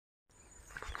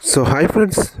So hi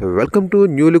friends, welcome to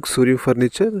new look Surya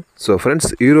furniture. So friends,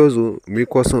 ఈరోజు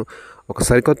మీకోసం ఒక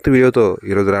సరికొత్త వీడియోతో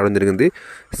ఈరోజు రావడం జరిగింది.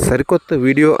 సరికొత్త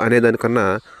వీడియో అనేదానికన్నా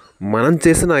మనం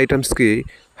చేసిన ఐటమ్స్కి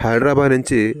హైదరాబాద్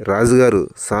నుంచి రాజుగారు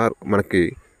సార్ మనకి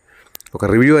ఒక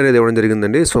రివ్యూ అనేది ఇవ్వడం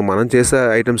జరిగిందండి. సో మనం చేసే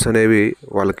ఐటమ్స్ అనేవి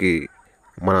వాళ్ళకి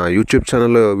మన యూట్యూబ్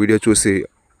ఛానల్లో వీడియో చూసి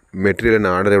మెటీరియల్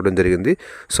అనేది ఆర్డర్ ఇవ్వడం జరిగింది.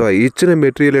 సో ఆ ఇచ్చిన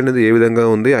మెటీరియల్ అనేది ఏ విధంగా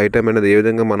ఉంది, ఐటమ్ అనేది ఏ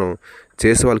విధంగా మనం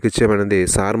చేసి వాళ్ళకి ఇచ్చామనేది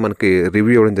సార్ మనకి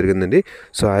రివ్యూ ఇవ్వడం జరిగిందండి.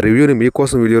 సో ఆ రివ్యూని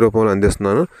మీకోసం వీడియో రూపంలో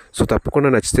అందిస్తున్నాను. సో తప్పకుండా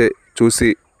నచ్చితే చూసి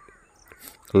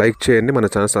లైక్ చేయండి, మన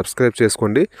ఛానల్ సబ్స్క్రైబ్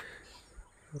చేసుకోండి.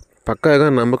 పక్కాగా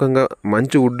నమ్మకంగా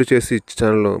మంచి వుడ్ చేసి ఇచ్చే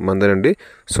ఛానల్ మందనండి.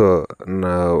 సో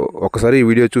ఒకసారి ఈ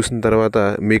వీడియో చూసిన తర్వాత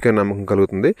మీకే నమ్మకం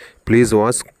కలుగుతుంది. ప్లీజ్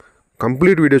వాచ్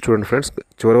కంప్లీట్ వీడియో చూడండి ఫ్రెండ్స్.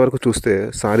 చివరి వరకు చూస్తే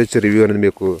సార్ ఇచ్చే రివ్యూ అనేది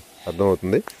మీకు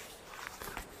అర్థమవుతుంది.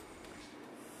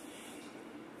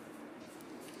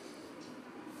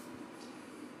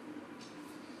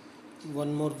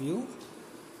 One more view.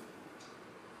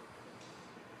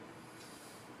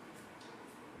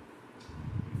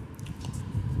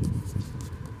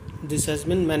 This has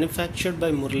been manufactured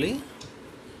by Murli.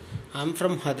 I am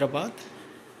from Hyderabad.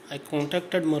 I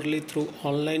contacted Murli through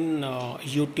online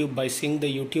YouTube by seeing the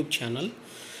YouTube channel,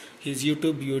 his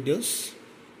YouTube videos.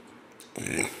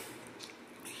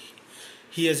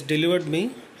 He has delivered me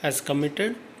as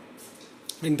committed,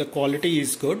 and the quality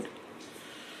is good.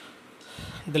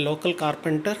 The local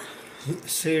carpenter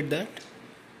said that,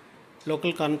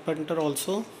 local carpenter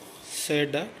also said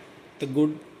that the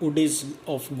good wood is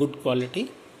of good quality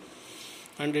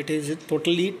and it is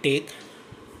totally teak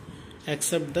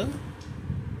except the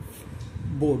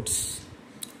boards,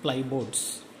 ply boards.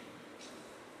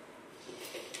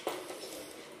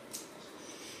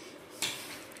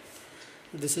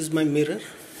 This is my mirror,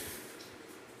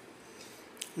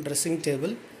 dressing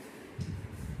table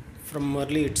from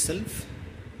Murli itself.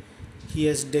 He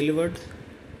has delivered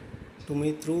to me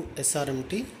through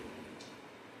SRMT.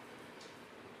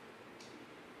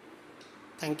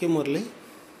 Thank you, Murli,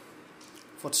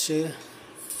 for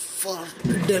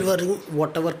delivering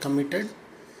whatever committed.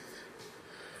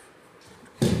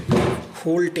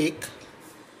 Whole take.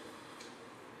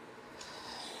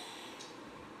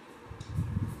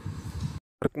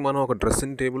 మనం ఒక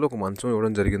dressing table, ఒక మంచం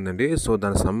ఇవ్వడం జరిగిందండి. So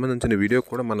దానికి సంబంధించిన video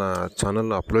కూడా మన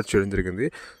ఛానల్లో అప్లోడ్ చేయడం జరిగింది.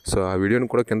 సో ఆ వీడియోని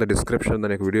కూడా కింద డిస్క్రిప్షన్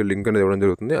దాని యొక్క వీడియో లింక్ అనేది ఇవ్వడం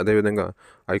జరుగుతుంది. అదేవిధంగా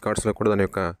ఐకార్డ్స్లో కూడా దాని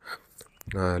యొక్క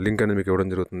లింక్ అనేది మీకు ఇవ్వడం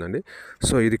జరుగుతుందండి.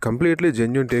 సో ఇది కంప్లీట్లీ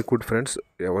జెన్యూన్ టేక్వుడ్ ఫ్రెండ్స్.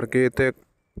 ఎవరికైతే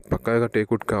పక్కాగా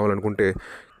టేక్వుడ్ కావాలనుకుంటే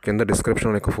కింద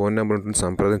డిస్క్రిప్షన్లో యొక్క ఫోన్ నెంబర్ ఉంటుంది,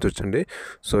 సంప్రదించవచ్చండి.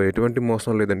 సో ఎటువంటి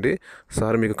మోసం లేదండి.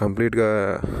 సార్ మీకు కంప్లీట్గా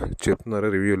చెప్తున్నారు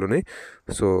రివ్యూలోని.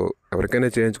 సో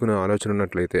ఎవరికైనా చేయించుకునే ఆలోచన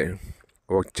ఉన్నట్లయితే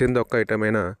వచ్చింది ఒక్క ఐటమ్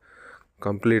అయినా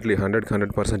కంప్లీట్లీ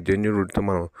 100% జెన్యూన్ వుడ్తో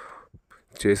మనం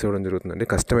చేసేవడం జరుగుతుందండి.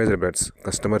 కస్టమైజ్డ్ బెడ్స్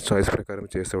కస్టమర్ చాయిస్ ప్రకారం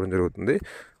చేసేవడం జరుగుతుంది.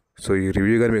 సో ఈ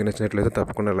రివ్యూ కానీ మీకు నచ్చినట్లయితే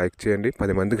తప్పకుండా లైక్ చేయండి,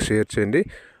 10 మందికి షేర్ చేయండి.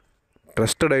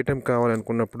 ట్రస్టెడ్ ఐటమ్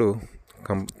కావాలనుకున్నప్పుడు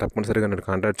తప్పనిసరిగా నన్ను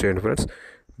కాంటాక్ట్ చేయండి ఫ్రెండ్స్.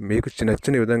 మీకు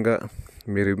నచ్చిన విధంగా,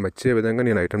 మీరు మెచ్చే విధంగా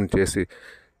నేను ఐటమ్ చేసి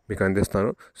మీకు అందిస్తాను.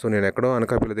 సో నేను ఎక్కడో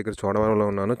అనకాపల్లి దగ్గర చోడవరంలో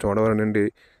ఉన్నాను. చోడవరం నుండి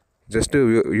జస్ట్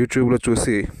యూట్యూబ్లో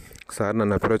చూసి సార్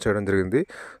నన్ను అప్రోచ్ చేయడం జరిగింది.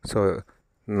 సో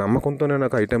నమ్మకంతోనే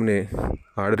నాకు ఐటమ్ని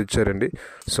ఆర్డర్ ఇచ్చారండి.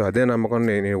 సో అదే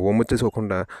నమ్మకాన్ని నేను ఒమ్ము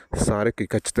చేసుకోకుండా సార్కి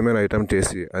ఖచ్చితమైన ఐటమ్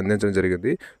చేసి అందించడం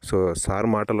జరిగింది. సో సార్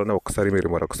మాటల్లోనే మీరు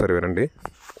మరొకసారి వినండి.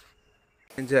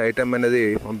 ఐటమ్ అనేది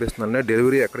పంపిస్తున్నాను.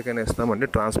 డెలివరీ ఎక్కడికైనా ఇస్తామండి.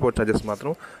 ట్రాన్స్పోర్ట్ ఛార్జెస్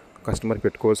మాత్రం కస్టమర్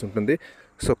పెట్టుకోవాల్సి ఉంటుంది.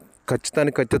 సో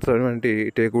ఖచ్చితమైనటువంటి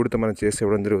టేక్వుడ్తో మనం చేసి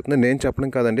ఇవ్వడం జరుగుతుంది. నేను చెప్పడం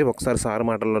కాదండి, ఒకసారి సార్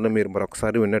మాటల్లోనే మీరు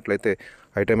మరొకసారి విన్నట్లయితే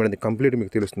ఐటమ్ అనేది కంప్లీట్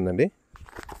మీకు తెలుస్తుందండి.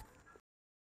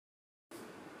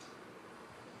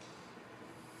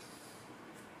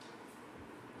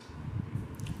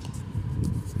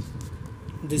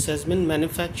 This has been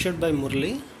manufactured by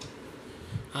Murli.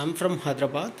 I am from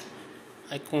Hyderabad.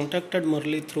 I contacted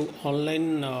Murli through online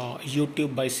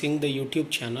YouTube by seeing the YouTube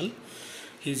channel,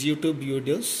 his YouTube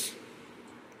videos.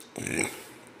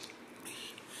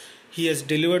 He has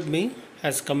delivered me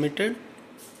as committed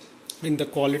and the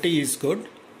quality is good.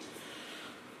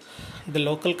 The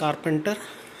local carpenter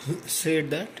said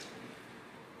that,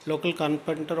 local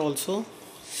carpenter also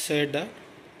said that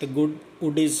the good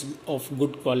wood is of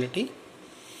good quality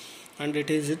and it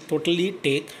is totally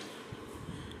teak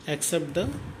except the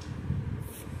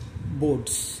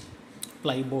boards,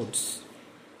 ply boards.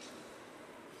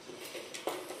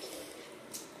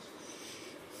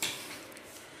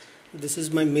 This is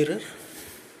my mirror,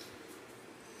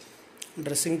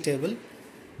 dressing table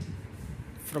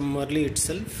from Murli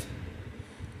itself.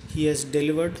 He has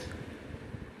delivered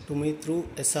to me through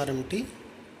SRMT.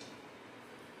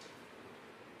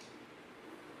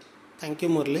 Thank you,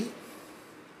 Murli,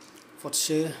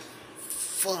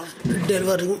 for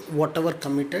delivering whatever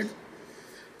committed.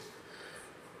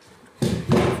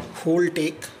 Whole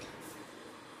take.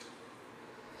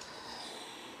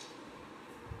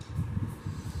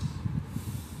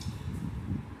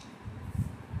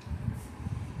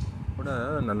 కూడా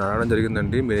నన్ను అడగడం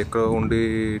జరిగిందండి, మీరు ఎక్కడ ఉండి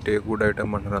teak wood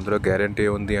item అంటున్నారు, అందులో guarantee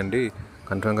ఉంది అండి,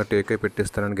 కన్ఫర్మ్గా టేకే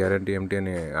పెట్టిస్తానని గ్యారంటీ ఏమిటి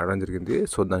అని అడగడం జరిగింది.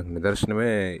 సో దానికి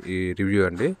నిదర్శనమే ఈ రివ్యూ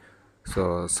అండి. సో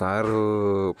సారు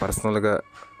పర్సనల్గా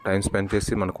టైం స్పెండ్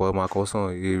చేసి మా కోసం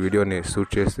ఈ వీడియోని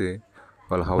షూట్ చేసి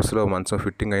వాళ్ళ హౌస్లో మంచం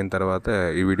ఫిట్టింగ్ అయిన తర్వాత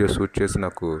ఈ వీడియో షూట్ చేసి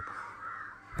నాకు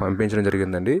పంపించడం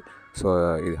జరిగిందండి. సో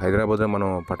ఇది హైదరాబాద్లో మనం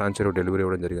పటాన్ చెరువు డెలివరీ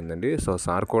ఇవ్వడం జరిగిందండి. సో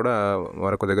సార్ కూడా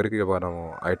మరొక దగ్గరికి మనం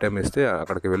ఐటెం ఇస్తే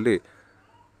అక్కడికి వెళ్ళి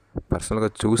పర్సనల్గా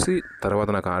చూసి తర్వాత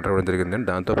నాకు ఆర్డర్ ఇవ్వడం జరిగిందండి.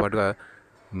 దాంతోపాటుగా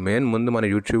ముందు మన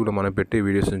యూట్యూబ్లో మనం పెట్టి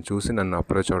వీడియోస్ని చూసి నన్ను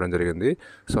అప్రోచ్ అవ్వడం జరిగింది.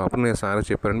 సో అప్పుడు నేను సార్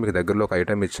చెప్పాను, మీకు దగ్గరలో ఒక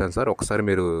ఐటెం ఇచ్చాను సార్, ఒకసారి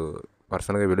మీరు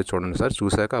పర్సనల్గా వెళ్ళి చూడండి సార్,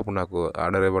 చూశాక అప్పుడు నాకు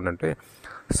ఆర్డర్ ఇవ్వండి అంటే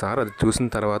సార్ అది చూసిన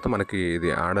తర్వాత మనకి ఇది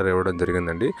ఆర్డర్ ఇవ్వడం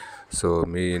జరిగిందండి. సో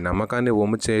మీ నమ్మకాన్ని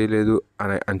ఒమ్ము చేయలేదు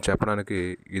అని చెప్పడానికి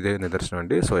ఇదే నిదర్శనం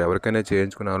అండి. సో ఎవరికైనా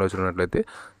చేయించుకునే ఆలోచన ఉన్నట్లయితే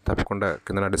తప్పకుండా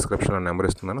కింద నా డిస్క్రిప్షన్లో నెంబర్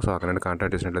ఇస్తున్నాను. సో అక్కడ నుండి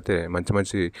కాంటాక్ట్ చేసినట్లయితే మంచి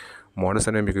మంచి మోడల్స్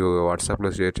అనేవి మీకు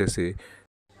వాట్సాప్లో షేర్ చేసి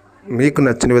మీకు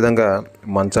నచ్చిన విధంగా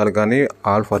మంచాలు కానీ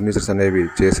ఆల్ ఫర్నిచర్స్ అనేవి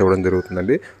చేసి ఇవ్వడం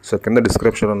జరుగుతుందండి. సో కింద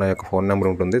డిస్క్రిప్షన్లో నా యొక్క ఫోన్ నెంబర్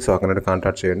ఉంటుంది. సో అక్కడ నుండి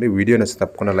కాంటాక్ట్ చేయండి. వీడియో నచ్చి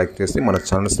తప్పకుండా లైక్ చేసి మన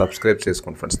ఛానల్ సబ్స్క్రైబ్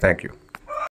చేసుకోండి ఫ్రెండ్స్. Thank you.